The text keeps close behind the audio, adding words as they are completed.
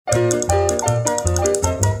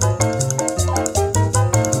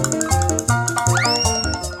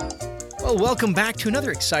welcome back to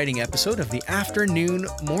another exciting episode of the Afternoon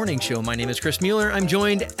Morning Show. My name is Chris Mueller. I'm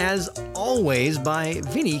joined, as always, by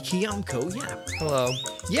Vinny Kiamko. Yeah. Hello.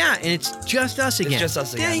 Yeah, and it's just us again. It's just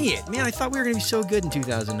us again. Dang it. Man, I thought we were going to be so good in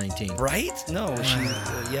 2019. Right? No,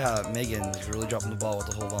 Megan's really dropping the ball with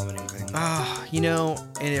the whole vomiting thing.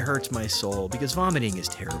 And it hurts my soul because vomiting is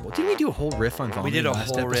terrible. Didn't we do a whole riff on vomiting? We did a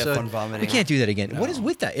last whole riff episode? on vomiting. We can't do that again. No. What is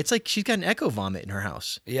with that? It's like she's got an echo vomit in her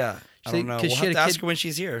house. Yeah. I don't know. We'll have to ask her when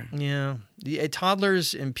she's here. Yeah.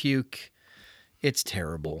 Toddlers and puke, it's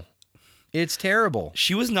terrible. It's terrible.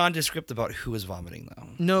 She was nondescript about who was vomiting, though.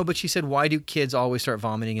 No, but she said, why do kids always start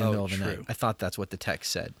vomiting in the middle of the true. night? I thought that's what the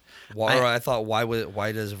text said. I thought,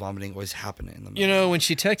 why does vomiting always happen in the middle? When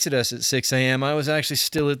she texted us at 6 a.m., I was actually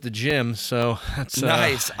still at the gym, so that's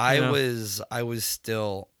nice. I was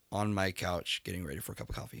still on my couch getting ready for a cup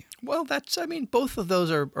of coffee. Well, both of those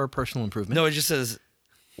are personal improvement. No, it just says,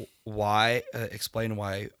 explain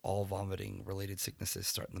why all vomiting related sicknesses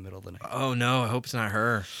start in the middle of the night. Oh, no, I hope it's not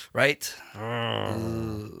her. Right?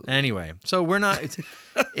 Anyway, so we're not,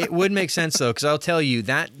 it would make sense though, because I'll tell you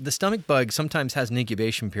that the stomach bug sometimes has an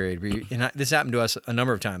incubation period. This happened to us a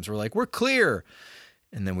number of times. We're like, we're clear.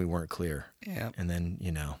 And then we weren't clear. Yeah. And then,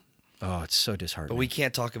 it's so disheartening. But we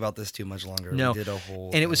can't talk about this too much longer. No. We did a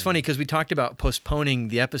whole And it was funny because we talked about postponing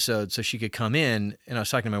the episode so she could come in. And I was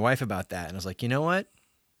talking to my wife about that. And I was like, you know what?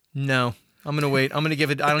 No, I'm going to wait. I'm going to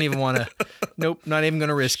give it. I don't even want to. Nope, not even going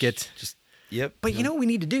to risk it. Yep. But you know what we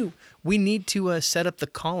need to do? We need to set up the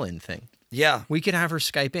call-in thing. Yeah. We could have her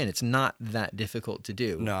Skype in. It's not that difficult to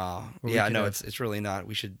do. No. Yeah, no, it's really not.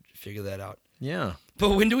 We should figure that out. Yeah. But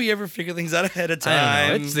when do we ever figure things out ahead of time? I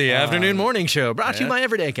don't know. It's the Afternoon Morning Show, brought to you by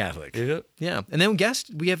Everyday Catholic. Yep. Yeah. And then we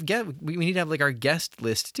need to have like our guest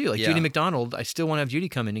list too. Like Judy McDonald, I still want to have Judy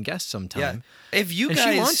come in and guest sometime. Yeah. If you guys...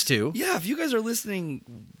 she wants to. Yeah, if you guys are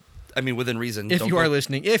listening... within reason. If you are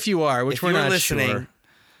listening, which we're not sure.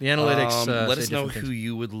 The analytics. Let us know who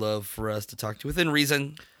you would love for us to talk to within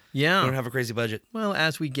reason. Yeah. We don't have a crazy budget. Well,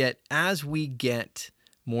 as we get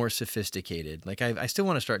more sophisticated, like I still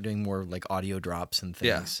want to start doing more like audio drops and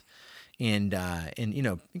things. Yeah. And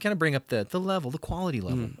kind of bring up the level, the quality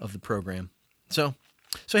level of the program. So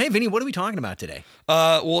hey, Vinny, what are we talking about today?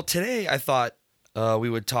 Well, today I thought we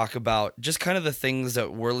would talk about just kind of the things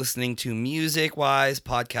that we're listening to music-wise,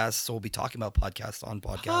 podcasts. So we'll be talking about podcasts on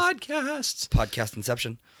podcasts. Podcasts. Podcast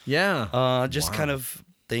Inception. Yeah. Just kind of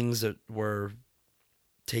things that we're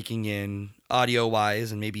taking in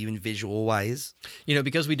audio-wise and maybe even visual-wise.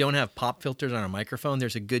 Because we don't have pop filters on our microphone,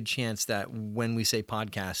 there's a good chance that when we say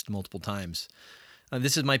podcast multiple times,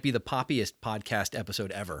 this might be the poppiest podcast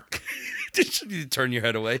episode ever. Did you turn your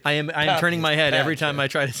head away? I am turning my head every time I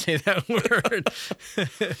try to say that word.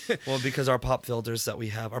 Well, because our pop filters,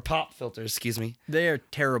 excuse me. They are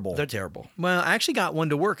terrible. They're terrible. Well, I actually got one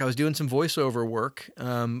to work. I was doing some voiceover work.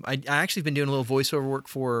 I actually been doing a little voiceover work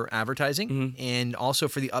for advertising and also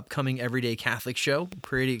for the upcoming Everyday Catholic show.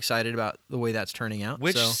 Pretty excited about the way that's turning out.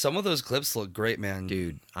 Some of those clips look great, man.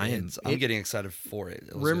 Dude, I'm getting excited for it.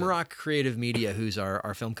 Rimrock Creative Media, who's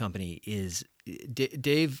our film company, is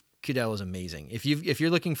Dave Cadell is amazing. If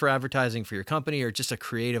you're looking for advertising for your company or just a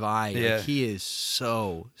creative eye, he is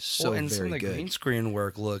so and very some of the good. green screen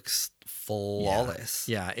work looks flawless.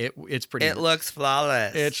 Yeah, it's pretty. It looks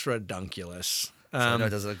flawless. It's redunculous.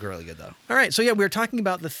 It does look really good though. All right, so we're talking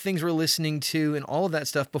about the things we're listening to and all of that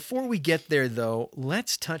stuff. Before we get there, though,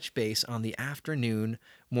 let's touch base on the Afternoon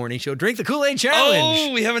Morning Show Drink the Kool-Aid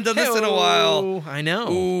Challenge. Oh, we haven't done this in a while. I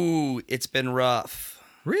know. Ooh, it's been rough.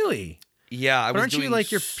 Really? Yeah, aren't you like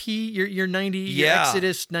your 90 your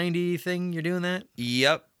Exodus 90 thing? You're doing that?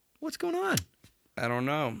 Yep. What's going on? I don't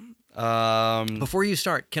know. Before you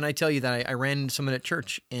start, can I tell you that I ran into someone at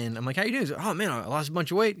church and I'm like, "How you doing?" He's like, "Oh man, I lost a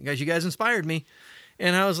bunch of weight. You guys inspired me."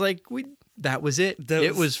 And I was like, that was it.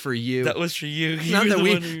 It was for you. That was for you.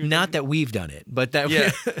 Not that we've done it, but that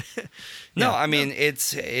No, I mean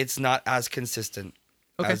it's not as consistent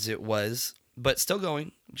as it was, but still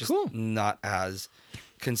going. Just not as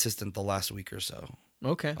consistent the last week or so.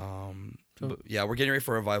 Okay. But yeah, we're getting ready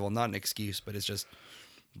for a revival. Not an excuse, but it's just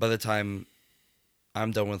by the time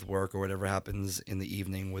I'm done with work or whatever happens in the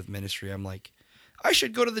evening with ministry, I'm like, I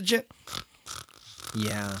should go to the gym.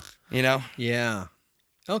 Yeah. Yeah.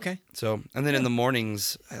 Okay. So, and then in the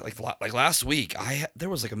mornings, like last week, there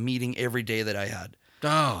was like a meeting every day that I had.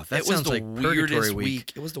 Oh, that sounds like Purgatory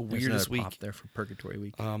Week. It was the weirdest week. Pop there for Purgatory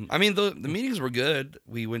Week. I mean, the meetings were good.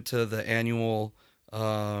 We went to the annual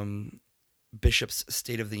Bishop's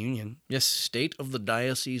State of the Union. Yes, State of the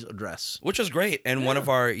Diocese Address. Which was great. And one of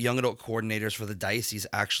our young adult coordinators for the diocese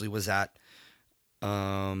actually was at,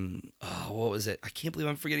 what was it? I can't believe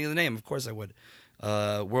I'm forgetting the name. Of course I would.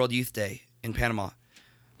 World Youth Day in Panama.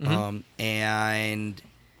 Mm-hmm. And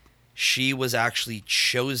she was actually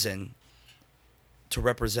chosen to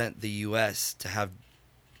represent the U.S. to have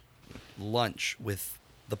lunch with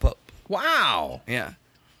the Pope. Wow. Yeah.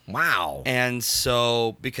 Wow. And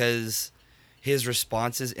so, because his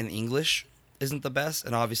responses in English isn't the best,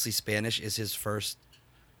 and obviously Spanish is his first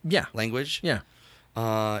language. Yeah.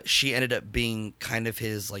 She ended up being kind of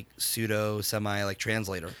his like pseudo semi like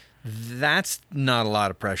translator. That's not a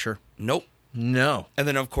lot of pressure. Nope. No. And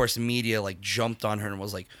then of course media like jumped on her and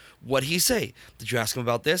was like, "What'd he say? Did you ask him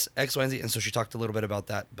about this? X, Y, and Z?" And so she talked a little bit about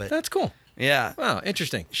that. But That's cool. yeah. Wow,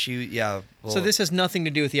 interesting. Well, So this has nothing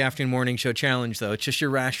to do with the afternoon morning show challenge, though. It's just you're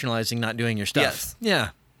rationalizing not doing your stuff. Yes. Yeah.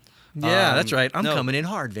 Yeah, that's right. I'm no. coming in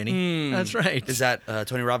hard, Vinny. That's right. Is that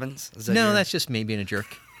Tony Robbins? Is that No, your- that's just me being a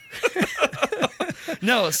jerk.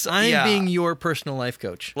 No, so, I'm being your personal life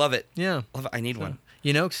coach. Love it. Yeah. Love it. I need one.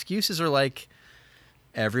 You know, excuses are like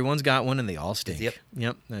everyone's got one and they all stink.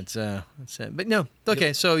 Yep. That's it. But no,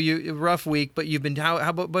 okay. So you rough week, but you've been how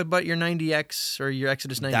about your 90X or your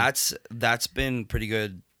Exodus 90? That's been pretty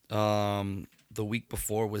good. The week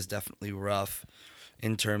before was definitely rough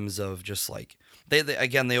in terms of just like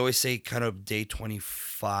they always say kind of day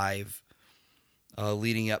 25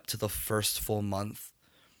 leading up to the first full month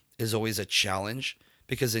is always a challenge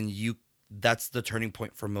because then that's the turning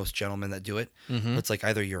point for most gentlemen that do it. Mm-hmm. It's like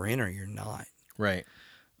either you're in or you're not. Right.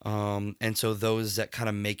 And so those that kind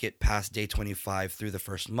of make it past day 25 through the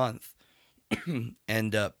first month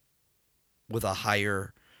end up with a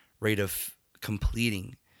higher rate of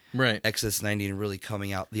completing Right. Exodus 90 and really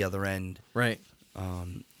coming out the other end Right.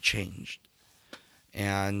 changed.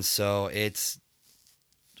 And so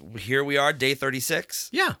here we are, day 36.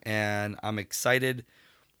 Yeah. And I'm excited,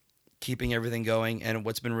 keeping everything going. And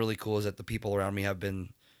what's been really cool is that the people around me have been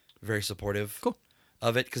very supportive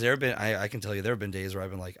of it. Because I can tell you, there have been days where I've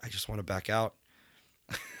been like, I just want to back out.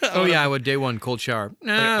 I would day one cold shower.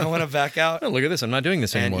 Nah. I want to back out. Oh, look at this. I'm not doing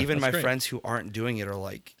this anymore. And even That's my great. friends who aren't doing it are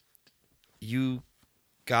like, you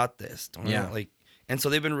got this. Don't Yeah. And so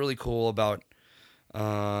they've been really cool about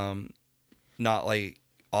not like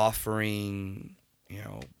offering,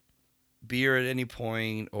 beer at any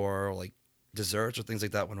point or like desserts or things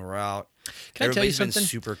like that when we're out. Can I tell you Everybody's been something?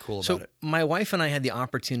 super cool So about it. my wife and I had the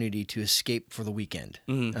opportunity to escape for the weekend.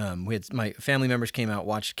 Mm-hmm. We had my family members came out,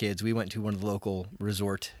 watched kids. We went to one of the local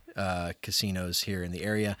resort casinos here in the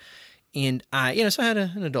area, and so I had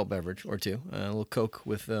an adult beverage or two, a little Coke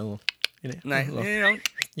with a little, Nice.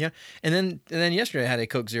 yeah. And then yesterday I had a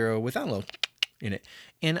Coke Zero without a little in it,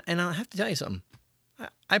 and I'll have to tell you something.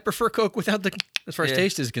 I prefer Coke without the, as far as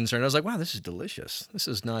taste is concerned. I was like, wow, this is delicious. This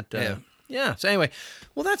is not. Yeah. So anyway,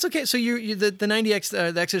 well, that's okay. So you the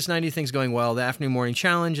 90X, the Exodus 90 thing's going well. The afternoon morning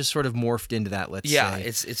challenge is sort of morphed into that. Let's say.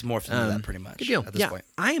 It's morphed into that pretty much. Good deal. At this point.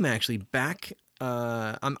 I am actually back.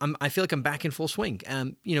 I feel like I'm back in full swing.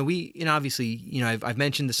 Obviously, I've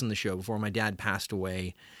mentioned this on the show before. My dad passed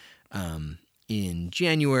away in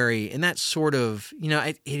January, and that's sort of,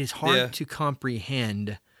 it is hard to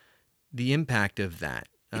comprehend the impact of that.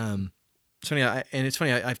 It's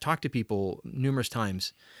funny. I've talked to people numerous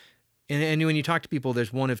times. And when you talk to people,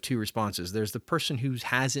 there's one of two responses. There's the person who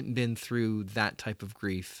hasn't been through that type of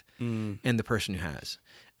grief and the person who has.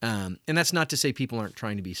 And that's not to say people aren't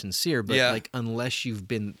trying to be sincere, but like unless you've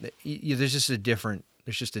been, there's just a different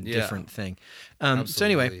thing. So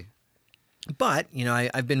anyway, but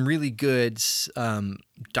I've been really good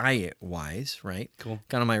diet wise, right? Cool.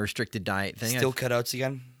 Got on my restricted diet thing. Still cutouts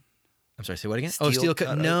again? I'm sorry, say what again? Steel cut.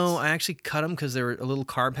 cutouts? No, I actually cut them because they were a little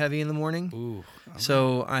carb heavy in the morning. Ooh.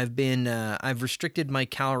 So I've restricted my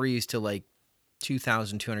calories to like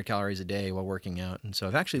 2,200 calories a day while working out, and so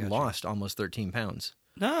I've actually lost almost 13 pounds.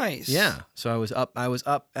 Nice. Yeah. So I was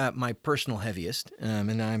up at my personal heaviest,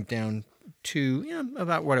 and now I'm down to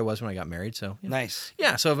about what I was when I got married. So Nice.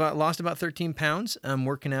 Yeah. So I've lost about 13 pounds. I'm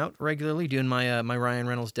working out regularly, doing my my Ryan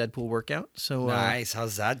Reynolds Deadpool workout. So Nice.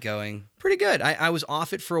 How's that going? pretty good. I was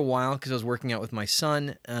off it for a while because I was working out with my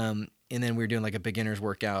son. And then we were doing like a beginner's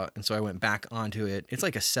workout. And so I went back onto it. It's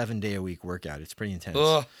like a 7-day-a-week workout. It's pretty intense.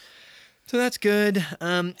 Ugh. So that's good.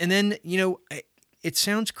 And then, it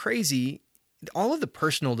sounds crazy. All of the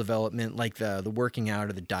personal development, like the working out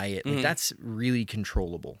or the diet, like that's really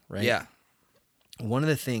controllable, right? Yeah. One of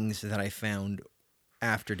the things that I found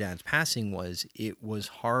after Dad's passing was it was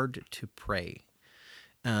hard to pray.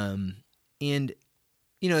 And,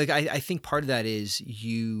 I think part of that is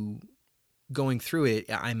you going through it,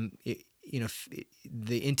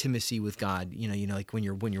 the intimacy with God, like when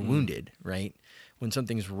you're wounded, right? When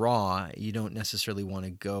something's raw, you don't necessarily want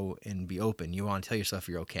to go and be open. You want to tell yourself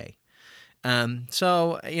you're okay.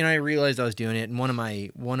 So I realized I was doing it, and one of my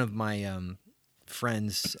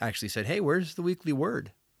friends actually said, "Hey, where's the weekly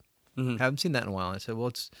word? Haven't seen that in a while." And I said, "Well,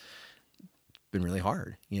 it's been really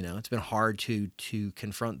hard. It's been hard to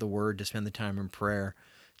confront the word, to spend the time in prayer,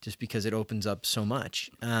 just because it opens up so much."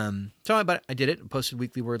 But I did it. Posted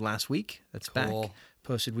weekly word last week. That's cool. Back.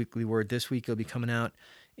 Posted weekly word this week. It'll be coming out,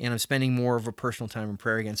 and I'm spending more of a personal time in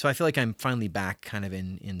prayer again. So I feel like I'm finally back, kind of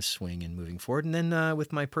in swing and moving forward. And then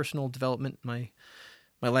with my personal development, my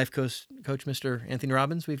life coach, Mr. Anthony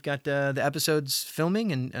Robbins, we've got the episodes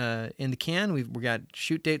filming and in the can. We had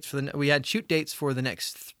shoot dates for the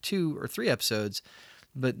next 2 or 3 episodes,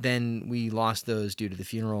 but then we lost those due to the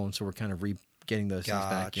funeral, and so we're kind of getting those things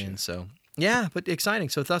back in. So yeah, but exciting.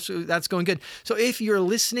 So that's going good. So if you're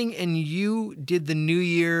listening and you did the New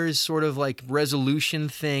Year's sort of like resolution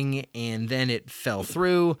thing and then it fell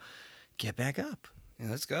through, get back up. Yeah,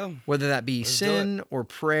 let's go. Whether that be sin or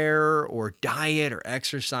prayer or diet or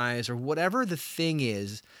exercise or whatever the thing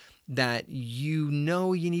is that you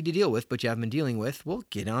need to deal with, but you haven't been dealing with, well,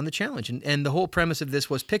 get on the challenge. And the whole premise of this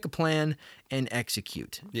was pick a plan and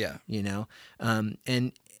execute. Yeah.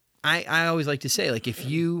 And I always like to say, like, if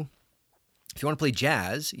you want to play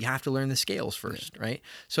jazz, you have to learn the scales first, right?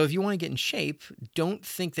 So if you want to get in shape, don't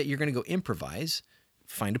think that you're going to go improvise.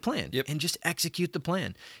 Find a plan and just execute the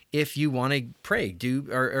plan. If you want to pray,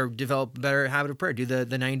 or develop a better habit of prayer, do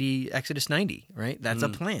the Exodus 90, right? That's a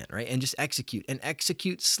plan, right? And just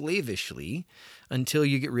execute slavishly until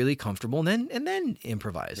you get really comfortable, and then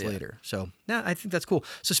improvise later. So yeah, I think that's cool.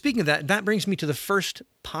 So speaking of that brings me to the first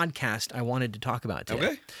podcast I wanted to talk about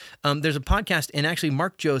today. Okay. There's a podcast, and actually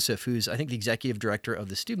Mark Joseph, who's I think the executive director of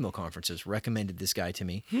the Student Mill Conferences, recommended this guy to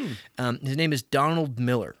me. His name is Donald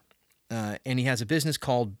Miller. And he has a business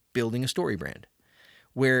called Building a Story Brand,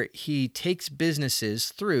 where he takes businesses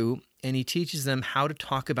through and he teaches them how to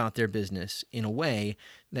talk about their business in a way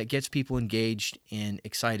that gets people engaged and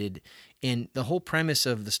excited. And the whole premise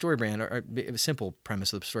of the story brand, or a simple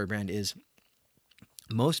premise of the story brand, is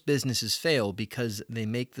most businesses fail because they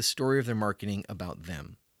make the story of their marketing about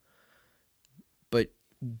them. But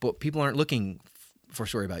people aren't looking for a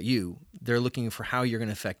story about you. They're looking for how you're going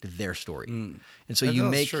to affect their story. And so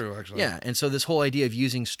that's true, actually. Yeah. And so this whole idea of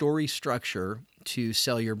using story structure to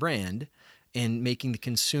sell your brand and making the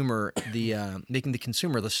consumer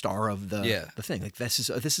the star of the thing. Like this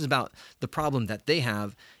is about the problem that they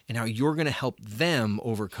have and how you're going to help them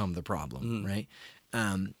overcome the problem, right?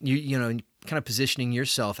 You kind of positioning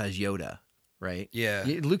yourself as Yoda. Right? Yeah.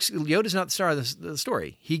 Yoda's not the star of the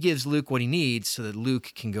story. He gives Luke what he needs so that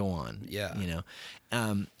Luke can go on. Yeah.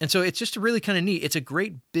 And so it's just really kind of neat. It's a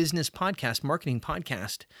great business podcast, marketing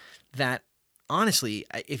podcast that honestly,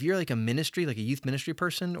 if you're like a ministry, like a youth ministry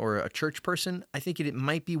person or a church person, I think it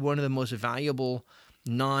might be one of the most valuable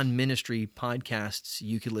non-ministry podcasts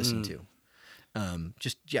you could listen to.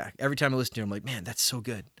 Every time I listen to it, I'm like, man, that's so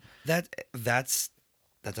good. That's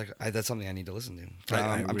something I need to listen to.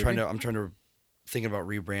 I'm trying to think about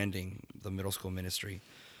rebranding the middle school ministry.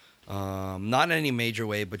 Not in any major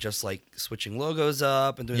way, but just like switching logos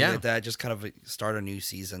up and doing things like that. Just kind of start a new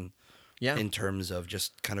season in terms of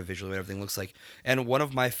just kind of visually what everything looks like. And one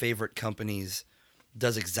of my favorite companies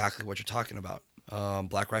does exactly what you're talking about.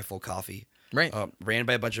 Black Rifle Coffee. Right. Ran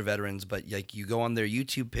by a bunch of veterans, but like you go on their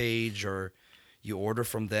YouTube page or you order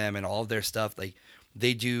from them and all of their stuff, like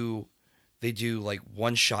they do like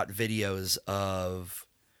one-shot videos of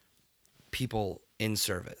people in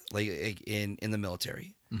service, like in the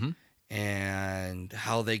military, and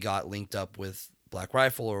how they got linked up with Black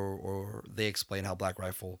Rifle, or they explain how Black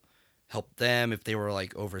Rifle helped them if they were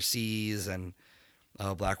like overseas, and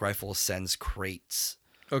Black Rifle sends crates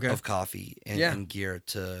of coffee and gear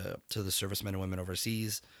to the servicemen and women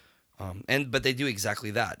overseas, but they do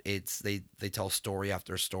exactly that. They tell story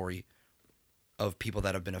after story of people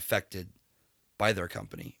that have been affected by their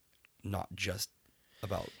company, not just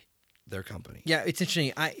about their company. Yeah, it's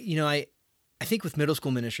interesting. I think with middle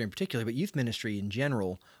school ministry in particular, but youth ministry in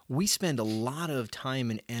general, we spend a lot of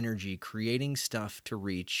time and energy creating stuff to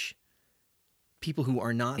reach people who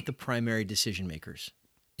are not the primary decision makers.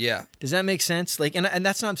 Yeah. Does that make sense? Like, and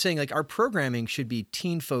that's not I'm saying like our programming should be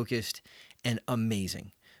teen focused and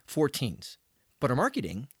amazing for teens, but our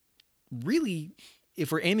marketing really,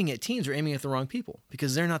 if we're aiming at teens, we're aiming at the wrong people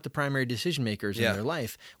because they're not the primary decision makers in their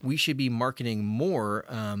life. We should be marketing more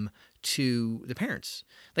to the parents?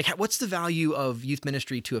 Like, what's the value of youth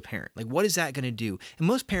ministry to a parent? Like, what is that going to do? And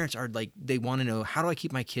most parents are like, they want to know, how do I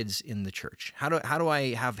keep my kids in the church? How do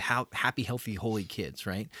I have happy, healthy, holy kids,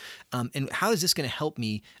 right? And how is this going to help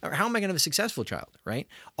me? Or how am I going to have a successful child, right?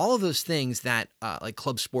 All of those things that like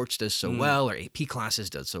club sports does so well, or AP classes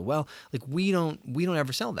does so well. Like, we don't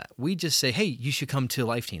ever sell that. We just say, hey, you should come to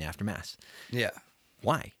Life Teen after Mass. Yeah.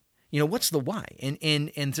 Why? What's the why?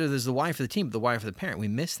 And so there's the why for the team, but the why for the parent. We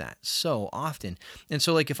miss that so often. And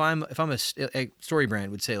so, like, if I'm a Story Brand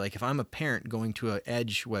would say, like, if I'm a parent going to an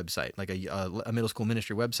Edge website, like a middle school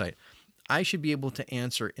ministry website, I should be able to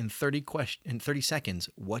answer in 30 seconds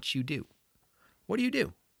what you do. What do you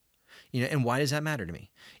do? And why does that matter to me?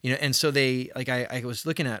 And so I was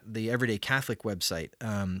looking at the Everyday Catholic website,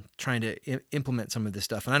 trying to implement some of this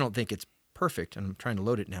stuff, and I don't think it's perfect. I'm trying to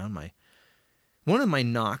load it now in one of my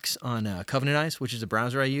knocks on Covenant Eyes, which is a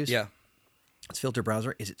browser I use. Yeah. It's a filter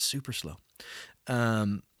browser. Is it super slow?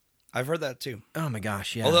 I've heard that too. Oh my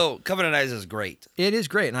gosh, yeah. Although Covenant Eyes is great. It is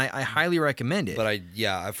great, and I highly recommend it. But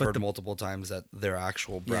I've heard multiple times that their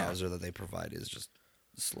actual browser that they provide is just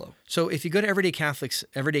slow. So if you go to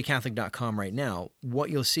everydaycatholic.com right now, what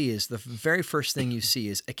you'll see is the very first thing you see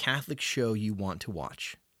is a Catholic show you want to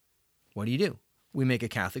watch. What do? We make a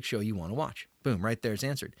Catholic show you want to watch. Boom, right there, it's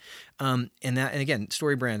answered. And again,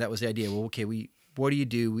 Story Brand, that was the idea. Well, okay, what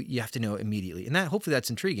do? You have to know immediately. And hopefully that's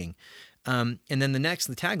intriguing. And then the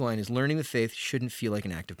tagline is, learning the faith shouldn't feel like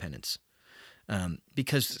an act of penance.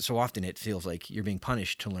 Because so often it feels like you're being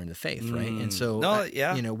punished to learn the faith, right? And so,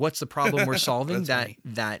 what's the problem we're solving?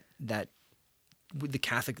 that with the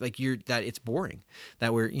Catholic, that it's boring,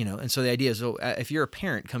 that we're, and so the idea is, so if you're a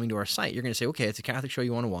parent coming to our site, you're going to say, okay, it's a Catholic show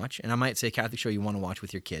you want to watch. And I might say a Catholic show you want to watch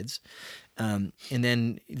with your kids. And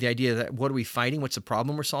then the idea that, what are we fighting? What's the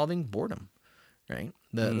problem we're solving? Boredom, right?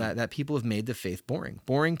 That people have made the faith boring.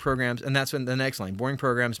 Boring programs. And that's when the next line, boring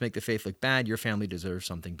programs make the faith look bad. Your family deserves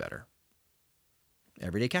something better.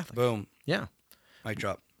 Everyday Catholic. Boom. Yeah. Mic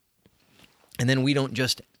drop. And then we don't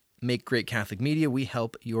just make great Catholic media, we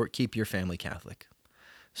help keep your family Catholic.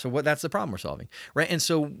 So that's the problem we're solving, right? And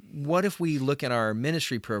so what if we look at our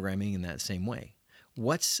ministry programming in that same way?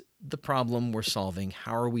 What's the problem we're solving?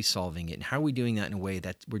 How are we solving it? And how are we doing that in a way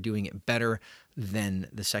that we're doing it better than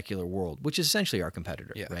the secular world, which is essentially our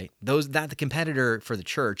competitor, right? The competitor for the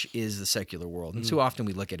church is the secular world. And too often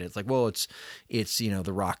we look at it, it's like, well, it's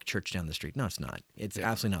the Rock Church down the street. No, it's not. It's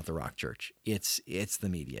absolutely not the Rock Church. It's the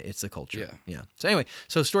media. It's the culture. Yeah. So anyway,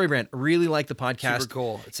 Story Brand, really like the podcast. Super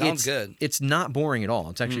cool. It sounds good. It's not boring at all.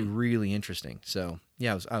 It's actually really interesting. So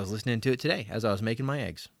yeah, I was listening to it today as I was making my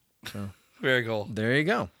eggs. So. Very cool. There you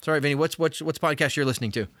go. Sorry, Vinny. What's podcast you're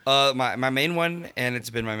listening to? My main one, and it's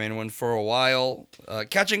been my main one for a while.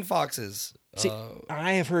 Catching Foxes. See,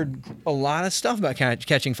 I have heard a lot of stuff about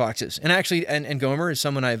catching foxes, and actually, and Gomer is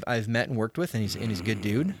someone I've met and worked with, and he's a good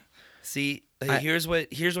dude. See, here's what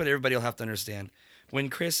everybody will have to understand. When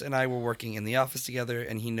Chris and I were working in the office together,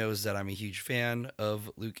 and he knows that I'm a huge fan of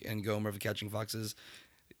Luke and Gomer of Catching Foxes,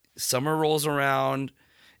 summer rolls around,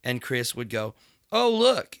 and Chris would go, "Oh,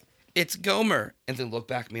 look, it's Gomer," and then look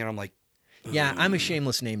back at me, and I'm like, yeah, I'm a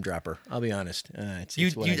shameless name dropper. I'll be honest. I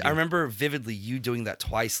remember vividly you doing that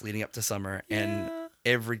twice leading up to summer, and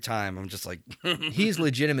every time I'm just like, he's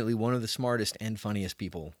legitimately one of the smartest and funniest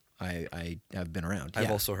people I have been around. I've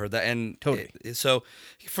also heard that, and totally. So,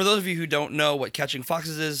 for those of you who don't know what Catching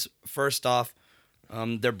Foxes is, first off,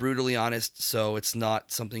 they're brutally honest, so it's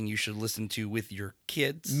not something you should listen to with your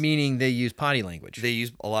kids. Meaning they use potty language. They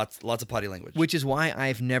use lots of potty language. Which is why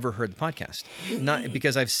I've never heard the podcast. Not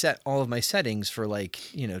because I've set all of my settings for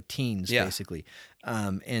teens, basically.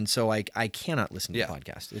 And so I cannot listen to the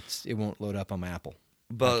podcast. It won't load up on my Apple.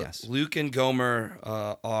 But podcast. Luke and Gomer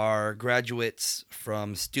are graduates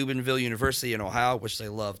from Steubenville University in Ohio, which they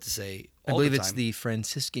love to say all the time. I believe it's the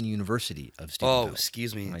Franciscan University of Steubenville. Oh,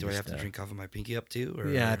 excuse me. Do I have to drink off of my pinky up too? Or?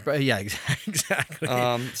 Yeah, exactly.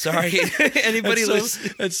 Sorry, anybody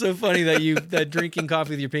listening? It's so funny that drinking coffee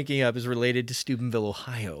with your pinky up is related to Steubenville,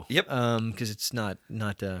 Ohio. Yep. Because it's not.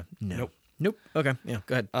 No. Nope. Okay. Yeah.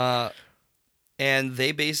 Go ahead. And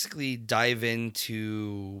they basically dive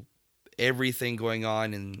into everything going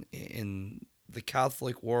on in the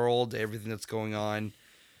Catholic world, everything that's going on,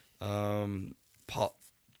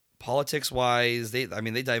 politics wise. They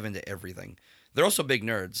dive into everything. They're also big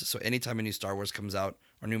nerds, so anytime a new Star Wars comes out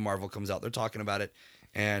or new Marvel comes out, they're talking about it.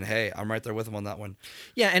 And hey, I'm right there with him on that one.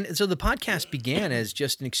 Yeah, and so the podcast began as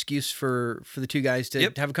just an excuse for the two guys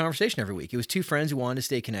to have a conversation every week. It was two friends who wanted to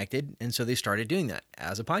stay connected, and so they started doing that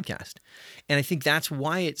as a podcast. And I think that's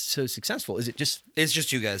why it's so successful. Is it just it's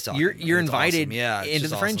just you guys talking? You're invited awesome. into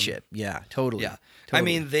the friendship. Yeah, totally. Yeah, totally.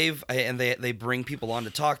 I mean they bring people on to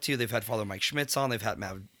talk to. They've had Father Mike Schmitz on. They've had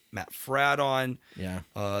Matt Fradd on. Yeah.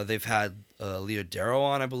 They've had Leo Darrow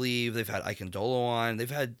on, I believe. They've had Ike Ndolo on.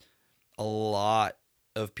 They've had a lot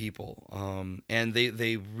of people, and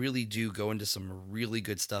they really do go into some really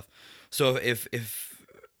good stuff. So if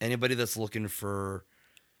anybody that's looking for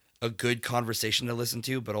a good conversation to listen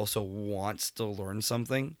to, but also wants to learn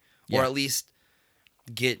something, or at least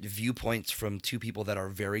get viewpoints from two people that are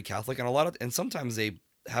very Catholic, and sometimes they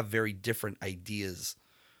have very different ideas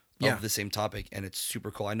of the same topic, and it's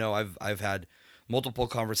super cool. I know I've had multiple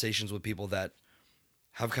conversations with people that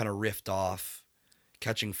have kind of riffed off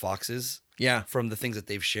catching foxes from the things that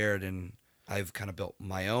they've shared, and I've kind of built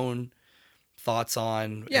my own thoughts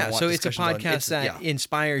on. So it's a podcast that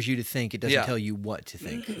inspires you to think. It doesn't tell you what to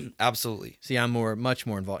think. Absolutely. See, I'm much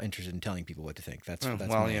more interested in telling people what to think. That's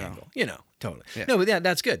my angle. Totally. Yeah. No, but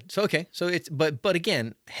that's good. So okay, so it's but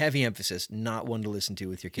again, heavy emphasis, not one to listen to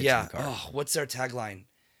with your kids in the car. Oh, what's their tagline?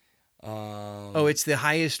 It's the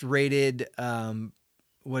highest rated. The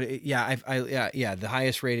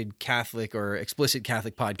highest rated Catholic or explicit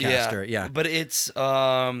Catholic podcaster. Yeah. But it's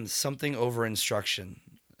something over instruction.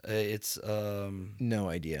 It's no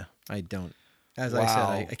idea. I don't. As I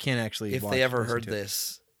said, I can't actually. If they ever heard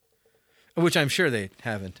this, which I'm sure they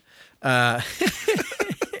haven't. Because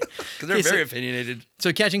they're very opinionated.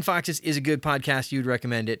 So Catching Foxes is a good podcast. You'd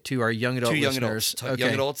recommend it to our young adult listeners.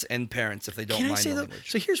 Young adults and parents if they don't mind the language.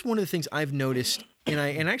 So here's one of the things I've noticed, and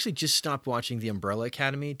I actually just stopped watching The Umbrella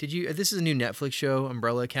Academy. Did you? This is a new Netflix show,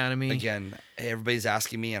 Umbrella Academy. Again, everybody's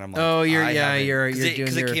asking me, and I'm like, you're doing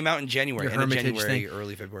because it came out in January, end of January,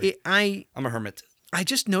 early February. I'm a hermit. I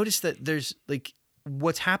just noticed that there's like.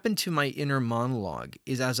 What's happened to my inner monologue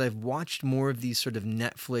is as I've watched more of these sort of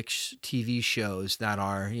Netflix TV shows that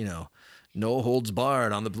are, no holds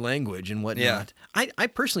barred on the language and whatnot. Yeah. I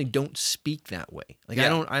personally don't speak that way. Like I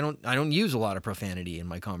don't use a lot of profanity in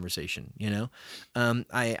my conversation.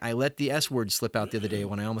 I let the S word slip out the other day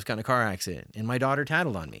when I almost got in a car accident and my daughter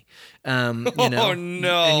tattled on me. Oh no!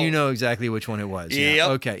 And you know exactly which one it was. Yeah. Yep.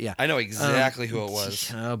 Okay. Yeah. I know exactly who it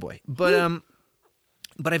was. Oh boy.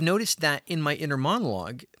 But I've noticed that in my inner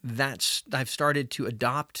monologue, I've started to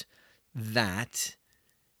adopt that,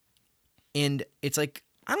 and it's like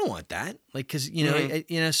I don't want that, like because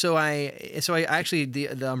so I actually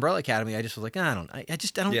the Umbrella Academy, I just was like I don't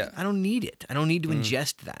need it. I don't need to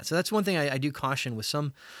ingest that. So that's one thing I do caution with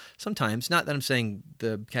sometimes. Not that I'm saying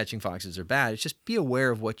the Catching Foxes are bad. It's just be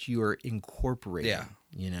aware of what you are incorporating. Yeah.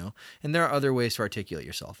 And there are other ways to articulate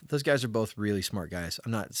yourself. Those guys are both really smart guys.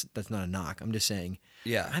 That's not a knock. I'm just saying.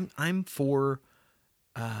 Yeah. I'm for.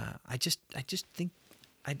 I just think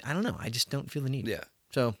I don't know. I just don't feel the need. Yeah.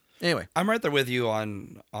 So anyway, I'm right there with you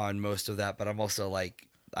on most of that, but I'm also like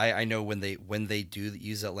I know when they do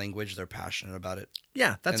use that language, they're passionate about it.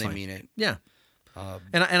 Yeah, that's and fine. They mean it. Yeah.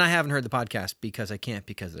 And I haven't heard the podcast because I can't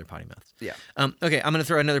because of their potty mouths. Yeah. Okay, I'm going to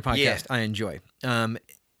throw another podcast I enjoy.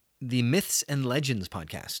 The Myths and Legends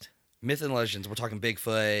podcast. Myth and Legends. We're talking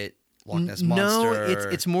Bigfoot, Loch Ness Monster. No,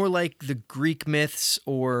 it's more like the Greek myths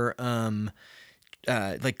or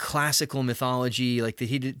like classical mythology. Like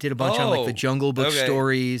he did a bunch on like the Jungle Book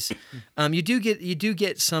stories. You do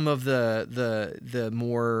get some of the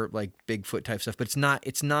more like Bigfoot type stuff, but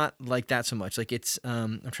it's not like that so much. Like it's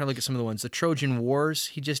I'm trying to look at some of the ones. The Trojan Wars.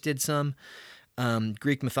 He just did some.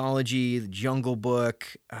 Greek mythology, the Jungle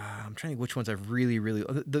Book. I'm trying to think which ones I've really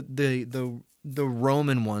the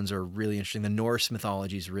Roman ones are really interesting. The Norse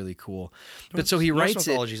mythology is really cool. But so he writes Norse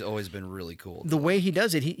mythology's always been really cool. The way he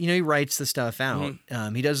does it, he writes the stuff out.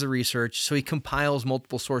 Mm-hmm. He does the research, so he compiles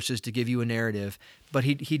multiple sources to give you a narrative. But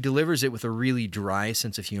he delivers it with a really dry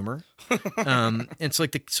sense of humor. And it's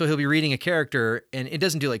like so he'll be reading a character, and it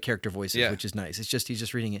doesn't do like character voices, which is nice. It's just he's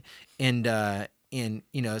just reading it, and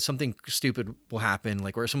something stupid will happen,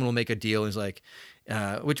 like where someone will make a deal and is like,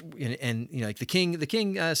 like the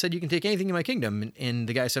king said you can take anything in my kingdom, and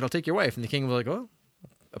the guy said I'll take your wife, and the king was like, oh,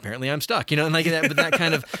 apparently I'm stuck, and like that. But that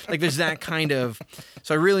kind of like there's that kind of.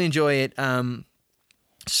 So I really enjoy it.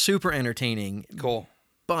 Super entertaining. Cool.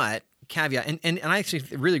 But caveat, and I actually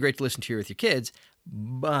really great to listen to with your kids,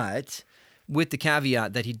 but. With the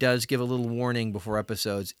caveat that he does give a little warning before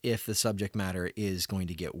episodes if the subject matter is going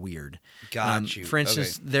to get weird. Got you. For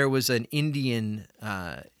instance, there was an Indian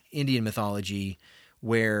mythology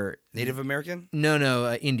where Native American?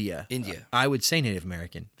 No, India. India. I would say Native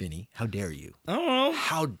American, Vinny. How dare you? I don't know.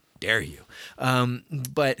 How dare you?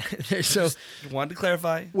 But so Just wanted to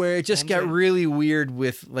clarify. where it just All I'm got saying. really weird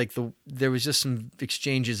with like there was just some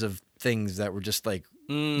exchanges of things that were just like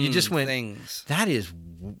you just went things. that is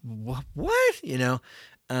what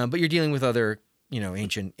but you're dealing with other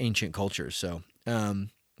ancient cultures, so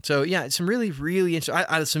yeah, some really, really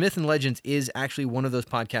interesting. So Myth and Legends is actually one of those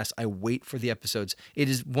podcasts I wait for the episodes. It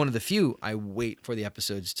is one of the few I wait for the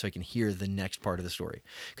episodes so I can hear the next part of the story.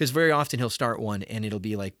 Because very often he'll start one and it'll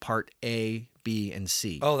be like part A, B, and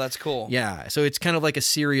C. Oh, that's cool. Yeah, so it's kind of like a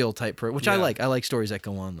serial type, which I like. I like stories that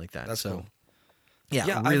go on like that. That's cool.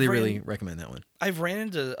 Yeah, I really recommend that one. I've ran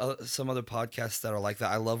into some other podcasts that are like that.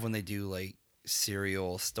 I love when they do like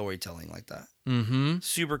serial storytelling like that. Mm-hmm.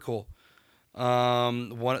 Super cool.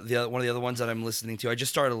 One of the other ones that I'm listening to, I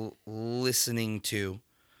just started listening to,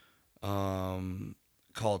 called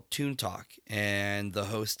Toon Talk, and the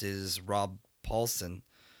host is Rob Paulson,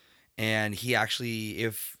 and he actually,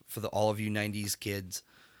 if for all of you '90s kids,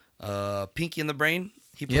 Pinky in the Brain,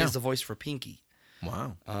 he plays the voice for Pinky.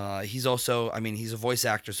 Wow. He's also, he's a voice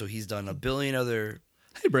actor, so he's done a billion other.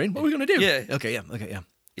 Hey, Brain, what are we gonna do? Yeah. Okay. Yeah.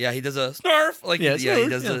 Yeah, he does a snarf. Like, Yeah. he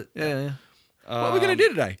does a. Yeah. What are we gonna do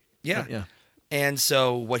today? Yeah. And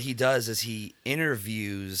so what he does is he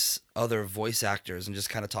interviews other voice actors and just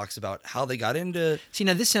kind of talks about how they got into. See,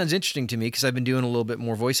 now this sounds interesting to me because I've been doing a little bit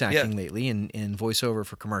more voice acting lately and voiceover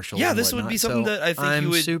for commercials. Yeah, and this would be whatnot. something that I think I'm you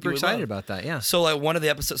would. super you would excited love. about that. Yeah. So like one of the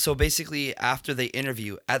episodes. So basically, after they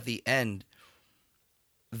interview, at the end,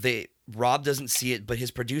 Rob doesn't see it, but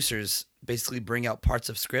his producers basically bring out parts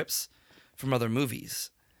of scripts from other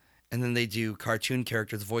movies, and then they do cartoon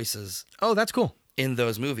characters' voices. Oh, that's cool. In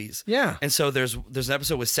those movies. Yeah. And so there's an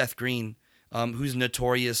episode with Seth Green, who's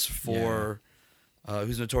notorious for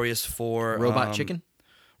Robot Chicken.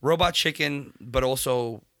 Robot Chicken, but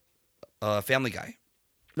also Family Guy.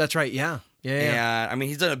 That's right. Yeah. And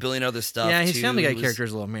he's done a billion other stuff. Yeah, his too. Family Guy character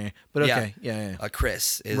is a little meh, but okay. Yeah.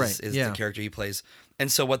 Chris is the character he plays.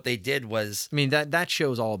 And so what they did was, that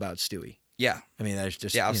show is all about Stewie. Yeah. That is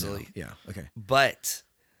just absolutely. Yeah. Okay. But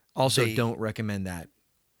also, don't recommend that.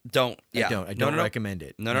 I don't recommend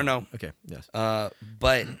it. No. Okay. Yes.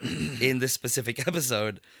 But in this specific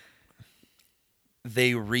episode,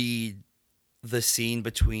 they read the scene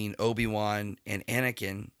between Obi-Wan and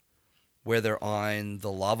Anakin where they're on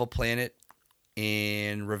the lava planet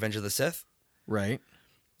in Revenge of the Sith. Right.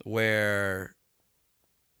 Where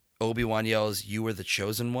Obi-Wan yells, "You were the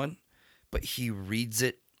chosen one," but he reads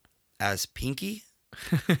it as Pinky,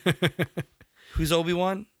 who's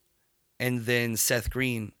Obi-Wan. And then Seth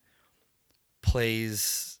Green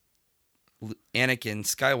plays Anakin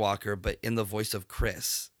Skywalker, but in the voice of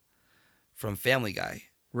Chris from Family Guy.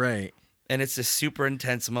 Right. And it's this super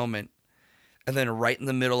intense moment. And then right in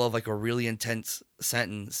the middle of like a really intense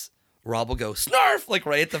sentence, Rob will go, "Snarf!" Like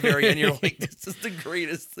right at the very end. You're like, this is the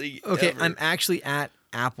greatest thing ever. I'm actually at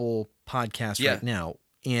Apple Podcasts right now.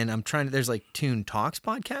 And I'm trying to, there's like Toon Talks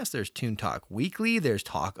podcast. There's Toon Talk Weekly. There's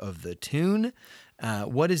Talk of the Toon.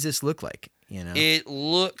 What does this look like? It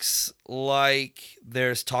looks like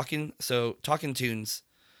there's Talking Tunes.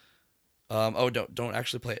 Don't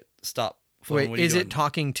actually play it. Stop. Wait, is it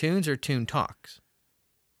Talking Tunes or Toon Talks?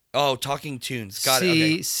 Oh, Talking Tunes. Got it.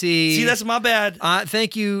 Okay. See, that's my bad.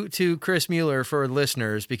 Thank you to Chris Mueller for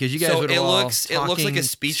listeners because you guys would all it looks like a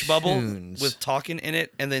speech bubble tunes. with talking in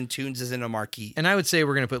it, and then Tunes is in a marquee. And I would say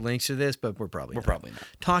we're going to put links to this, but we're probably not.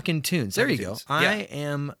 Talking Tunes. There you go. I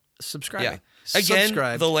am subscribing. Yeah. Again,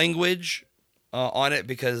 the language on it,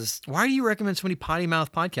 because why do you recommend so many potty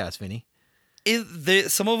mouth podcasts, Vinny?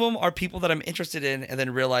 Some of them are people that I'm interested in, and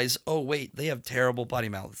then realize, oh wait, they have terrible potty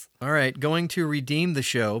mouths. All right, going to redeem the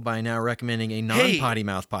show by now recommending a non-potty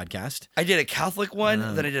mouth podcast. I did a Catholic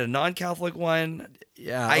one, then I did a non-Catholic one.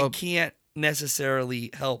 Yeah, I can't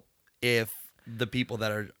necessarily help if the people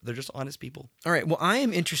they're just honest people. All right, well, I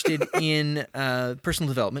am interested in personal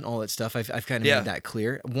development, all that stuff. I've kind of made that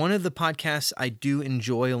clear. One of the podcasts I do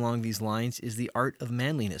enjoy along these lines is the Art of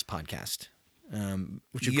Manliness podcast.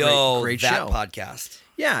 Which is a great show. Podcast.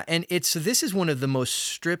 Yeah, and this is one of the most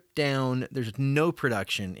stripped down. There's no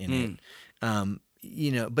production in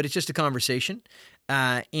it, but it's just a conversation.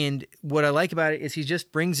 And what I like about it is he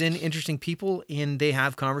just brings in interesting people and they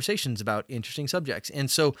have conversations about interesting subjects. And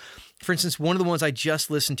so, for instance, one of the ones I just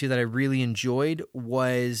listened to that I really enjoyed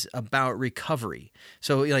was about recovery.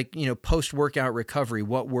 So post-workout recovery,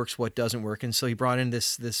 what works, what doesn't work. And so he brought in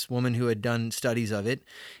this woman who had done studies of it,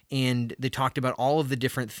 and they talked about all of the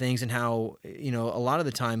different things and how, a lot of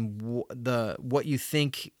the time what you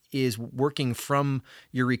think is working from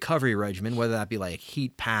your recovery regimen, whether that be like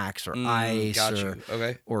heat packs or ice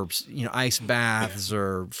or ice baths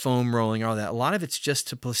or foam rolling, all that. A lot of it's just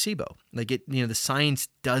to placebo. Like the science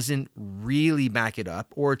doesn't really back it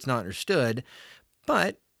up, or it's not understood.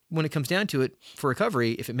 But when it comes down to it, for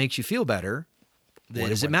recovery, if it makes you feel better, what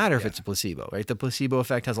does it matter if it's a placebo, right? The placebo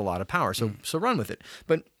effect has a lot of power, so run with it.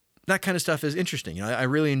 But that kind of stuff is interesting. I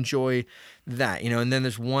really enjoy that. And then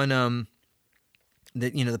there's one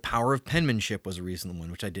the power of penmanship was a recent one,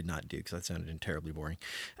 which I did not do because that sounded terribly boring.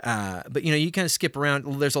 But you kind of skip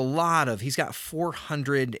around. There's a lot of. He's got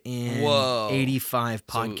 485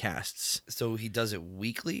 podcasts. So he does it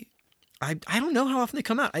weekly. I don't know how often they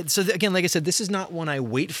come out. Again, like I said, this is not one I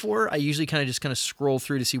wait for. I usually kind of scroll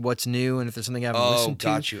through to see what's new and if there's something I haven't listened to.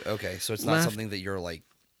 Oh, got you. Okay, so it's not something that you're like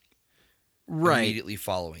immediately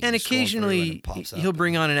following. And occasionally he'll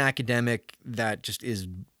bring on an academic that just is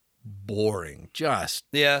boring,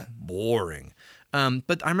 boring.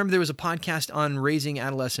 But I remember there was a podcast on raising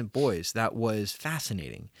adolescent boys that was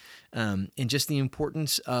fascinating, and just the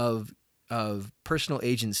importance of personal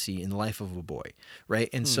agency in the life of a boy, right?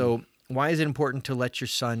 And so why is it important to let your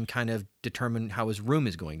son kind of determine how his room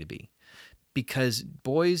is going to be? Because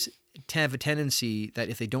boys have a tendency that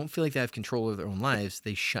if they don't feel like they have control of their own lives,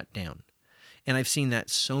 they shut down. And I've seen that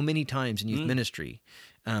so many times in youth ministry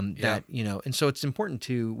that, and so it's important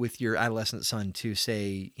with your adolescent son to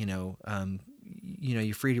say, you're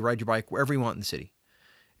free to ride your bike wherever you want in the city.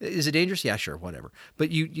 Is it dangerous? Yeah, sure, whatever. But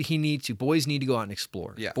boys need to go out and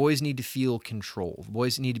explore. Yeah. Boys need to feel control.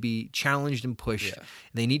 Boys need to be challenged and pushed. Yeah.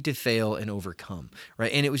 They need to fail and overcome,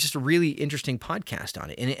 right? And it was just a really interesting podcast on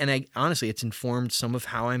it. And I honestly, it's informed some of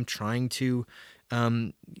how I'm trying to,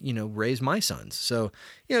 raise my sons. So,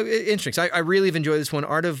 interesting. So I really have enjoyed this one.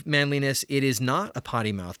 Art of Manliness. It is not a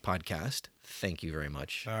potty mouth podcast. Thank you very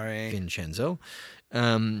much, all right, Vincenzo.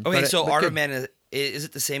 Art of Manliness, is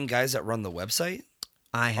it the same guys that run the website?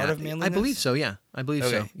 Art of Manliness? I believe so. Yeah, I believe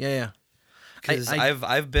so. Yeah. Because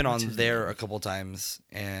I've been on there a couple times,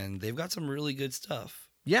 and they've got some really good stuff.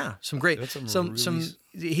 Yeah, some great.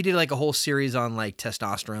 He did like a whole series on like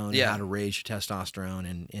testosterone and how to raise your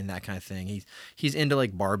testosterone and that kind of thing. He's into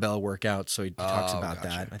like barbell workouts, so he talks about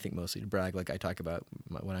that. I think mostly to brag, like I talk about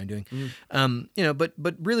what I'm doing.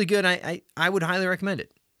 But really good. I would highly recommend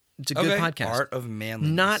it. It's a good podcast. Art of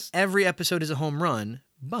Manliness. Not every episode is a home run.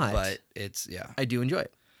 But it's I do enjoy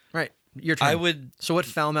it. Right, your turn. So, what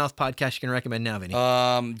foul mouth podcast you can recommend now, Vinny?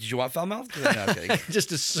 Did you want foul mouth? No,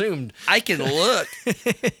 just assumed. I can look.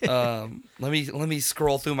 Let me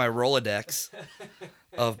scroll through my Rolodex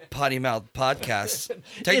of potty mouth podcasts.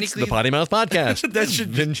 Technically, it's the potty mouth podcast. That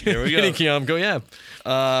should be. There we go.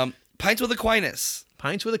 Pints with Aquinas.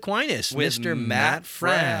 Pints with Aquinas. With Mr. Matt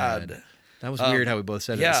Fradd. That was weird how we both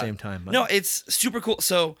said it at the same time. No, it's super cool.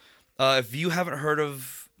 So. If you haven't heard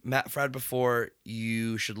of Matt Fradd before,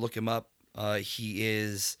 you should look him up. He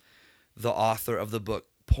is the author of the book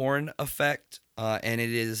Porn Effect, and it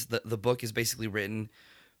is the book is basically written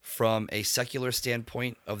from a secular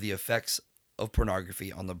standpoint of the effects of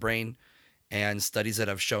pornography on the brain and studies that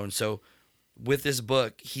have shown. So with this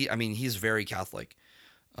book, he's very Catholic,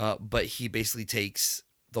 but he basically takes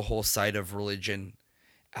the whole side of religion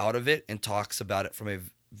out of it and talks about it from a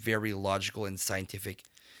very logical and scientific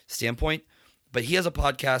standpoint. But he has a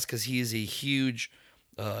podcast because he is a huge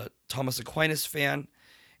Thomas Aquinas fan,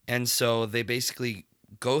 and so they basically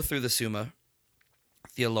go through the Summa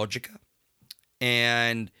Theologica,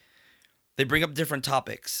 and they bring up different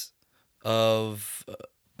topics of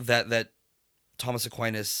that Thomas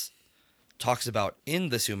Aquinas talks about in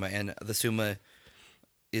the Summa, and the Summa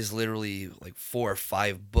is literally like 4 or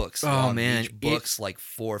 5 books. Oh man, each book's like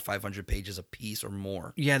 400 or 500 pages a piece or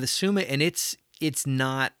more. Yeah, the Summa, and it's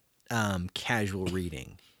not casual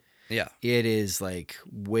reading. Yeah, it is like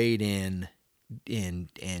wade in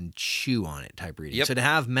and chew on it type reading. Yep. So to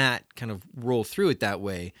have Matt kind of roll through it that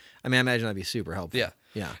way, I imagine that'd be super helpful.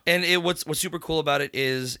 Yeah. And what's super cool about it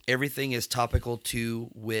is everything is topical to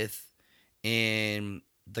in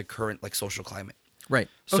the current like social climate. Right.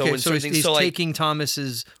 So he's taking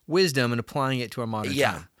Thomas's wisdom and applying it to our modern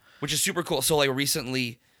time. Which is super cool. So like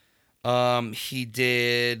recently, he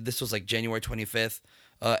did, this was like January 25th,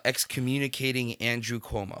 excommunicating Andrew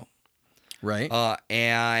Cuomo. Right.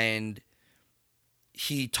 And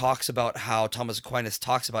he talks about how Thomas Aquinas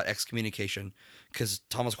talks about excommunication, because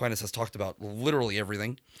Thomas Aquinas has talked about literally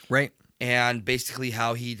everything. Right. And basically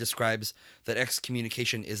how he describes that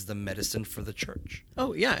excommunication is the medicine for the church.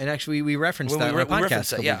 Oh, yeah. And actually, we referenced that on a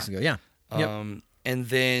podcast a couple weeks ago. Yeah. And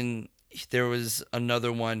then there was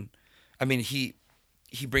another one. I mean, he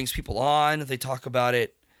brings people on. They talk about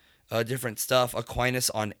it. different stuff. Aquinas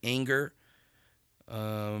on anger.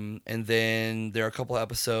 And then there are a couple of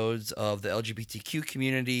episodes of the LGBTQ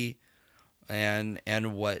community and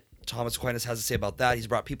what Thomas Aquinas has to say about that. He's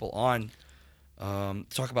brought people on to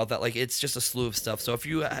talk about that. Like, it's just a slew of stuff. So if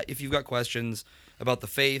you've got questions about the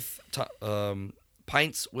faith,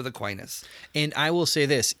 Pints with Aquinas. And I will say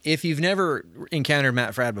this: if you've never encountered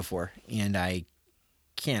Matt Fradd before, and I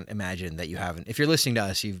can't imagine that you haven't. If you're listening to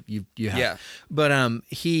us, you have. Yeah. But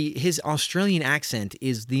his Australian accent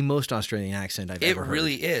is the most Australian accent I've ever heard. It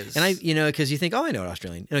really is. And because you think, oh, I know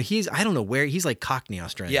Australian. No, I don't know where he's like Cockney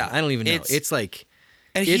Australian. Yeah. I don't even know. It's like,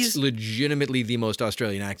 and it's legitimately the most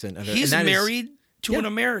Australian accent I've ever heard. He's married to an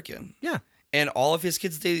American. Yeah. And all of his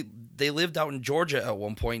kids, they lived out in Georgia at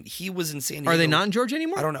one point. He was in San Diego. Are they not in Georgia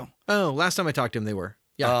anymore? I don't know. Oh, last time I talked to him, they were.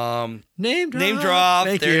 Yeah. Name drop.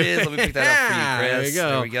 Thank there you. it is. Let me pick that up for you, Chris.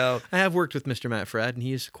 There we go. I have worked with Mr. Matt Fradd, and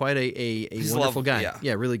he's quite a wonderful guy.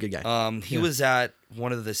 Yeah, really good guy. He was at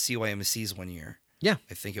one of the CYMCs one year. Yeah.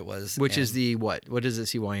 I think it was. Which is the what? What is the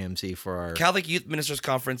CYMC for our... Catholic Youth Ministers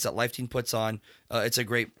Conference that Life Team puts on. It's a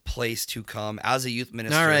great place to come as a youth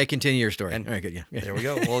minister. All right, continue your story. And all right, good. Yeah. There we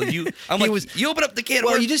go. Well, you open up the can.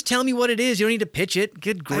 Well, you just tell me what it is. You don't need to pitch it.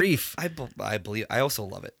 Good grief. I believe. I also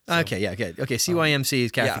love it. So. Okay, yeah, good. Okay, CYMC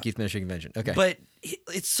is Catholic Youth Ministry Convention. Okay. But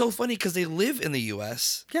it's so funny because they live in the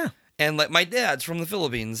U.S. Yeah. And like my dad's from the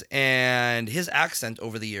Philippines, and his accent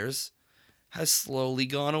over the years has slowly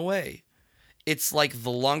gone away. It's like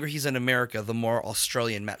the longer he's in America, the more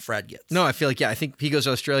Australian Matt Fradd gets. No, I feel like, I think he goes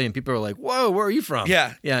to Australia and people are like, whoa, where are you from?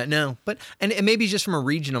 Yeah. Yeah, no. But, and maybe he's just from a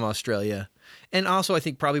region of Australia. And also, I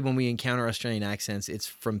think probably when we encounter Australian accents, it's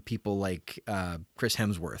from people like Chris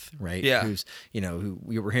Hemsworth, right? Yeah. Who's, who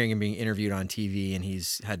we were hearing him being interviewed on TV and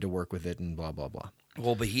he's had to work with it and blah, blah, blah.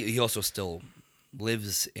 Well, but he also still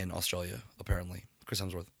lives in Australia, apparently. Chris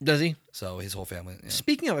Hemsworth. Does he? So his whole family. Yeah.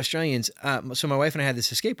 Speaking of Australians, so my wife and I had this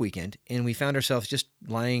escape weekend, and we found ourselves just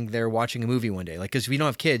lying there watching a movie one day. Like, because we don't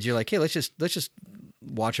have kids, you're like, hey, let's just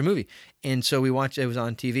watch a movie. And so we watched. It was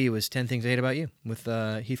on TV. It was 10 Things I Hate About You with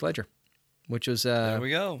Heath Ledger, which was. There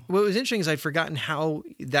we go. What was interesting is I'd forgotten how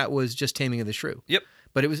that was just Taming of the Shrew. Yep.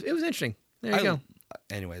 But it was interesting. There you go.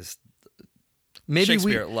 Anyways, maybe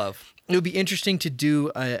Shakespeare love. It would be interesting to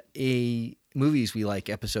do a movies we like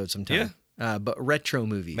episode sometime. Yeah. But retro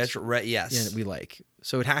movies. Yes. Yeah, we like.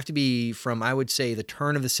 So it'd have to be from, I would say, the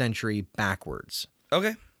turn of the century backwards.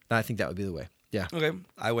 Okay. I think that would be the way. Yeah. Okay.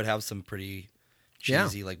 I would have some pretty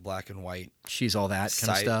cheesy, like black and white. She's all that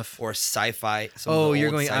kind of stuff. Or sci-fi. You're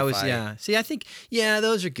going, sci-fi. See, I think,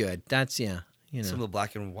 those are good. That's, Some of the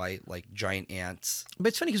black and white, like giant ants. But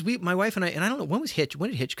it's funny because my wife and I don't know, when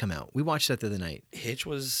did Hitch come out? We watched that the other night. Hitch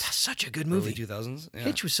was... That's such a good movie. Early 2000s? Yeah.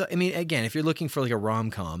 Hitch was again, if you're looking for like a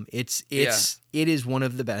rom-com, it is one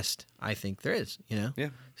of the best I think there is, Yeah.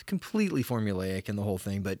 It's completely formulaic and the whole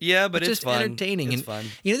thing, but it's just fun. entertaining. It's fun.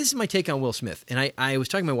 This is my take on Will Smith, and I was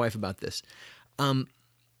talking to my wife about this.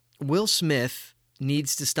 Will Smith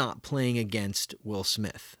needs to stop playing against Will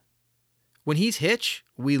Smith. When he's Hitch,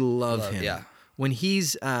 we love him. Yeah. When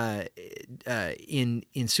he's in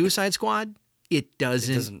Suicide Squad, it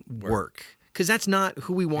doesn't work. Because that's not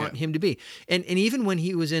who we want him to be. And even when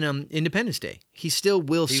he was in Independence Day, he's still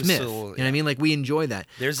Will Smith. You know what I mean? Like, we enjoy that.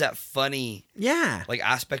 There's that funny like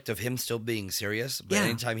aspect of him still being serious. But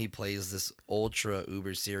anytime he plays this ultra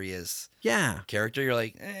uber serious character, you're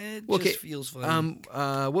like, it just feels funny.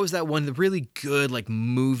 What was that one? The really good, like,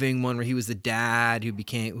 moving one where he was the dad who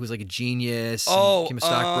was like a genius and became a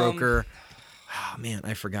stockbroker. Oh, man,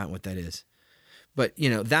 I forgot what that is. But,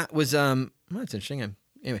 that was, that's interesting.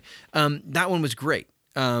 Anyway, that one was great.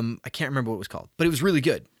 I can't remember what it was called, but it was really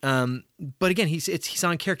good. But again, he's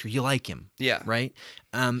on character. You like him. Yeah. Right?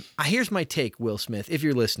 Here's my take, Will Smith, if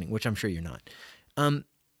you're listening, which I'm sure you're not.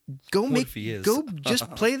 Go just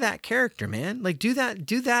play that character, man. Like, do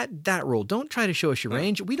that role. Don't try to show us your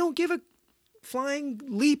range. We don't give a flying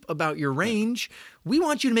leap about your range. We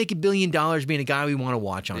want you to make $1 billion being a guy we want to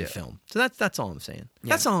watch on film. So that's all I'm saying.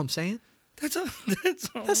 That's all I'm saying. That's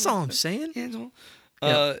all I'm saying.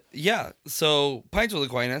 So Pints with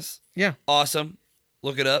Aquinas. Yeah. Awesome.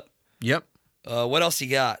 Look it up. Yep. What else you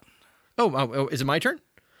got? Oh, is it my turn?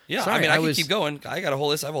 Yeah. Sorry, I can keep going. I got a whole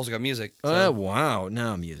list. I've also got music. So. Wow.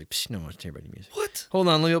 No music. No one wants to hear about music. What? Hold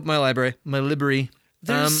on. Let me open my library.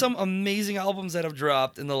 There's some amazing albums that have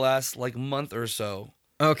dropped in the last month or so.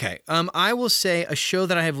 Okay. I will say a show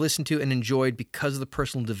that I have listened to and enjoyed because of the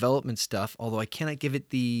personal development stuff, although I cannot give it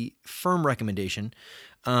the firm recommendation,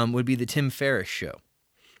 would be the Tim Ferriss Show.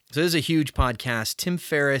 So this is a huge podcast. Tim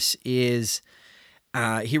Ferriss is,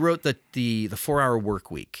 he wrote the 4-Hour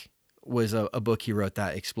Work Week was a book he wrote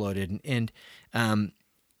that exploded. And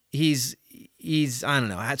he's I don't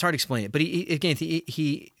know. It's hard to explain it, but he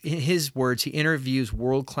in his words, he interviews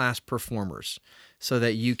world-class performers so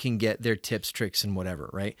that you can get their tips, tricks, and whatever,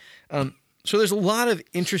 right? So there's a lot of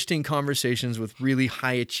interesting conversations with really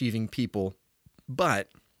high-achieving people, but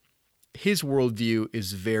his worldview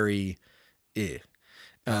is very and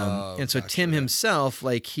so gotcha. Tim himself,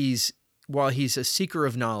 like while he's a seeker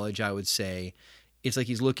of knowledge, I would say, it's like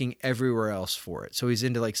he's looking everywhere else for it. So he's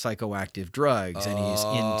into like psychoactive drugs, and he's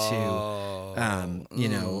into,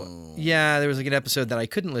 there was like an episode that I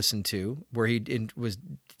couldn't listen to where he was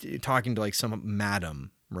talking to like some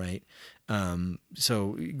madam, right?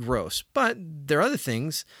 So gross. But there are other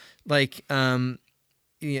things like, there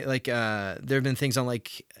have been things on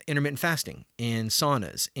like intermittent fasting and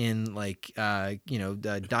saunas and like,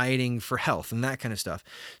 dieting for health and that kind of stuff.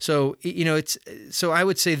 So, so I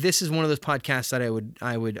would say this is one of those podcasts that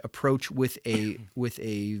I would approach with a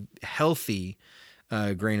healthy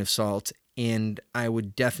grain of salt. And I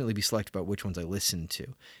would definitely be selective about which ones I listen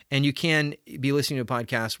to. And you can be listening to a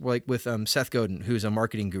podcast like with Seth Godin, who's a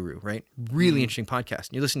marketing guru, right? Really interesting podcast.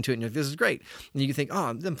 And you listen to it and you're like, this is great. And you think, oh,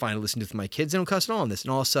 I'm fine to listen to it with my kids. They don't cuss at all on this.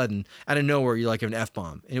 And all of a sudden, out of nowhere, you're like an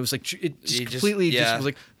F-bomb. And it was like, it just completely just was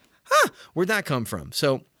like, where'd that come from?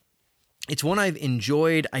 So it's one I've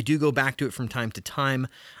enjoyed. I do go back to it from time to time.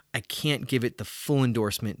 I can't give it the full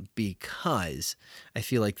endorsement because I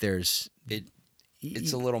feel like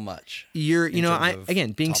it's a little much. Being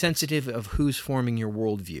topics. sensitive of who's forming your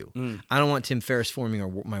worldview. I don't want Tim Ferriss forming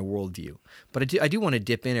my worldview, but I do want to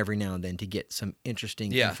dip in every now and then to get some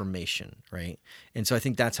interesting information, right? And so I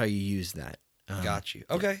think that's how you use that. Got you.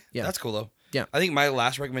 Okay. Yeah. That's cool though. Yeah. I think my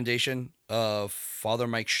last recommendation of Father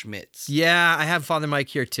Mike Schmitz. Yeah, I have Father Mike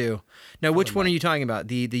here too. Now, which one are you talking about?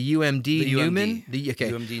 The UMD Newman?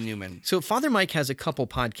 UMD Newman. So Father Mike has a couple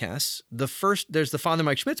podcasts. There's the Father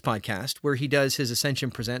Mike Schmitz podcast where he does his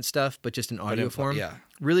Ascension Present stuff, but just in audio form. Yeah.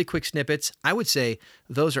 Really quick snippets. I would say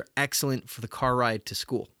those are excellent for the car ride to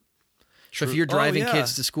school. So if you're driving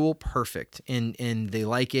kids to school, perfect. And they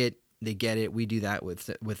like it. They get it. We do that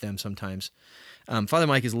with them sometimes. Father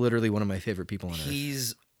Mike is literally one of my favorite people on earth.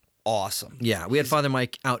 He's awesome. Yeah, we had Father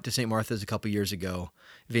Mike out to St. Martha's a couple years ago.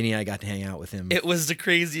 Vinny and I got to hang out with him. It was the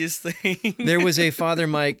craziest thing. There was a Father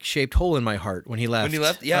Mike shaped hole in my heart when he left. When he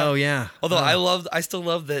left, yeah. Oh yeah. Although I still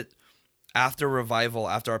love that after revival,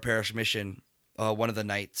 after our parish mission, one of the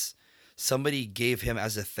nights, somebody gave him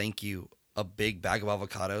as a thank you a big bag of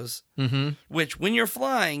avocados, which when you're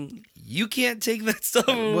flying, you can't take that stuff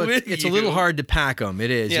with you. It's a little hard to pack them.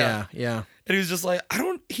 It is. Yeah. And he was just like,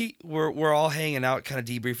 we're all hanging out, kind of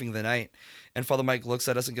debriefing the night. And Father Mike looks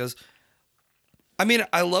at us and goes, I mean,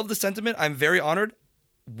 I love the sentiment. I'm very honored.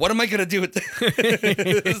 What am I going to do with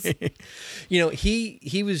this?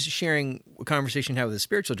 He was sharing a conversation he had with his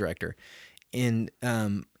spiritual director. And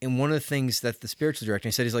one of the things that the spiritual director,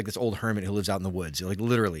 he said he's like this old hermit who lives out in the woods. Like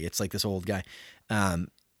literally, it's like this old guy. And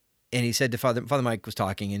he said to Father Mike was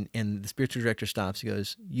talking, and the spiritual director stops. He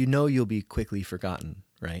goes, you'll be quickly forgotten,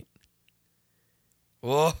 right?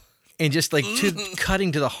 Whoa. And just like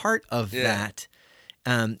cutting to the heart of that.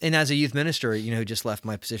 And as a youth minister, who just left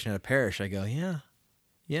my position at a parish, I go, yeah.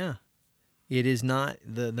 It is not,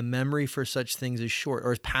 the memory for such things is short.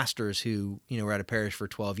 Or as pastors who, were at a parish for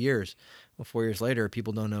 12 years. Well, 4 years later,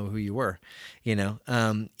 people don't know who you were,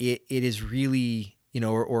 It is really,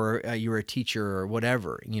 or you were a teacher or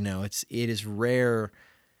whatever, it is rare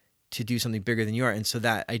to do something bigger than you are. And so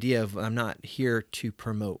that idea of I'm not here to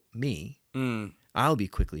promote me, I'll be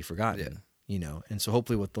quickly forgotten. And so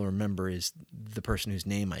hopefully what they'll remember is the person whose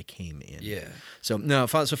name I came in. Yeah. So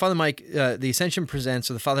Father Mike, the Ascension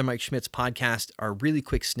Presents or the Father Mike Schmitz podcast are really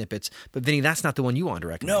quick snippets. But Vinny, that's not the one you want to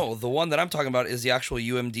recommend. No, the one that I'm talking about is the actual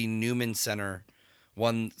UMD Newman Center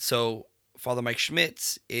one. So Father Mike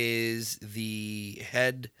Schmitz is the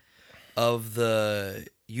head of the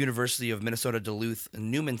University of Minnesota Duluth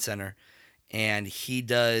Newman Center, and what he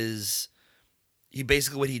does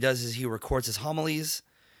is he records his homilies.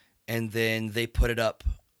 And then they put it up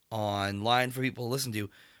online for people to listen to.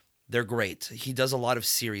 They're great. He does a lot of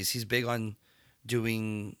series. He's big on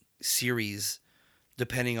doing series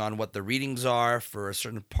depending on what the readings are for a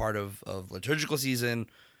certain part of liturgical season,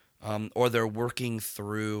 or they're working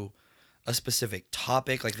through a specific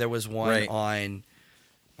topic. Like there was one on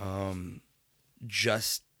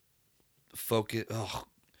just focus. Oh,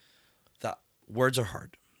 the words are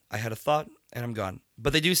hard. I had a thought and I'm gone.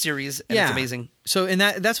 But they do series, and it's amazing. So, and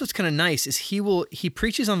that's what's kind of nice is he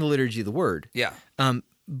preaches on the liturgy of the word. Yeah.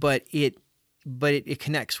 But it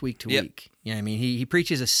connects week to week. Yeah, I mean, he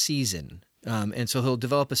preaches a season, And so he'll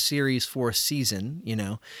develop a series for a season,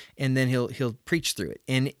 and then he'll preach through it.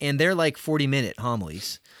 And they're like 40-minute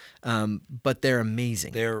homilies, but they're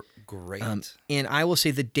amazing. They're great. And I will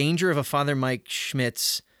say the danger of a Father Mike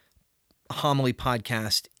Schmidt's homily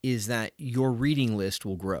podcast is that your reading list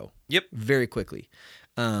will grow. Yep. Very quickly.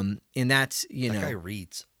 And that's, that guy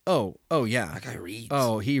reads. Oh yeah. That guy reads.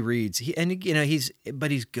 Oh, he reads. He's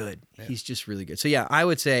good. Yeah. He's just really good. So yeah, I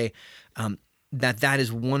would say that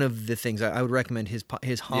is one of the things I would recommend his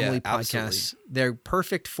homily podcasts. They're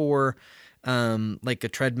perfect for like a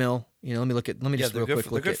treadmill. Let me just real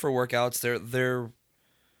quick look. They're good for workouts. They're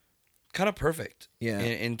kind of perfect. Yeah.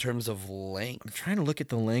 In terms of length. I'm trying to look at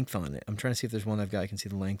the length on it. I'm trying to see if there's one I've got I can see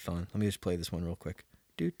the length on. Let me just play this one real quick.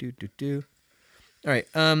 Do. All right.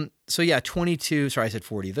 So yeah, 22. Sorry, I said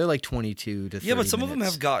 40. They're like 22 to 30 Yeah, but some minutes. of them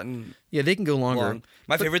have gotten. Yeah, they can go longer.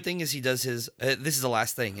 My favorite thing is he does his. This is the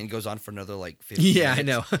last thing, and goes on for another like 50. Yeah,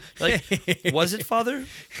 minutes. I know. Like, was it, Father?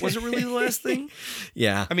 Was it really the last thing?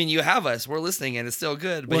 Yeah. I mean, you have us. We're listening, and it's still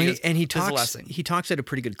good. But he talks. The last thing. He talks at a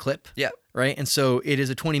pretty good clip. Yeah. Right, and so it is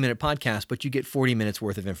a 20-minute podcast, but you get 40 minutes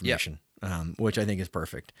worth of information. Yeah. Which I think is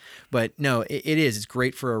perfect. But no, it is. It's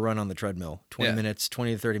great for a run on the treadmill. 20 minutes,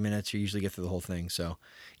 20 to 30 minutes, you usually get through the whole thing. So,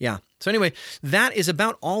 yeah. So anyway, that is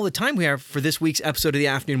about all the time we have for this week's episode of the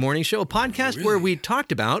Afternoon Morning Show, a podcast where we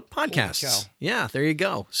talked about podcasts. Yeah, there you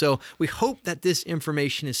go. So we hope that this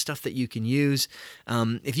information is stuff that you can use.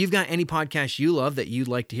 If you've got any podcasts you love that you'd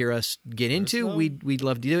like to hear us get into, we'd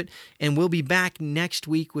love to do it. And we'll be back next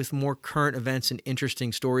week with more current events and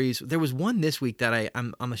interesting stories. There was one this week that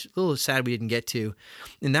I'm a little sad we didn't get to,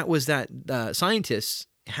 and that was that scientists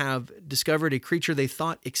have discovered a creature they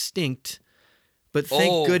thought extinct, but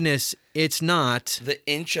thank goodness it's not. The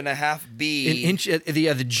 1.5 bee.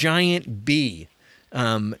 The giant bee.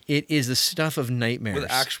 It is the stuff of nightmares.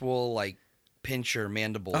 With actual like pincher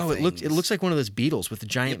mandible. Oh, things. it looks like one of those beetles with the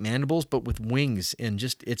giant mandibles, but with wings, and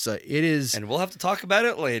it is. And we'll have to talk about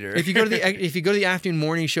it later. If you go to the Afternoon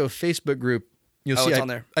Morning Show Facebook group, you'll see it's on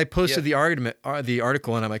there. I posted the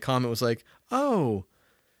article, and my comment was like, "Oh,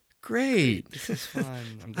 great! This is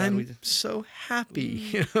fun. I'm so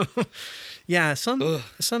happy." Yeah, some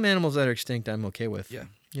animals that are extinct, I'm okay with. Yeah.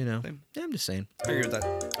 Yeah, I'm just saying. I agree with that.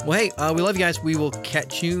 Well, hey, we love you guys. We will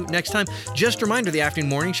catch you next time. Just a reminder, the Afternoon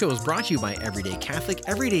Morning Show is brought to you by Everyday Catholic.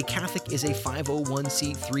 Everyday Catholic is a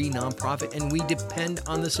 501c3 nonprofit, and we depend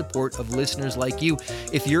on the support of listeners like you.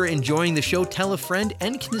 If you're enjoying the show, tell a friend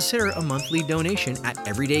and consider a monthly donation at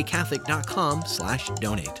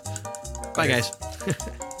everydaycatholic.com/donate. Bye, guys.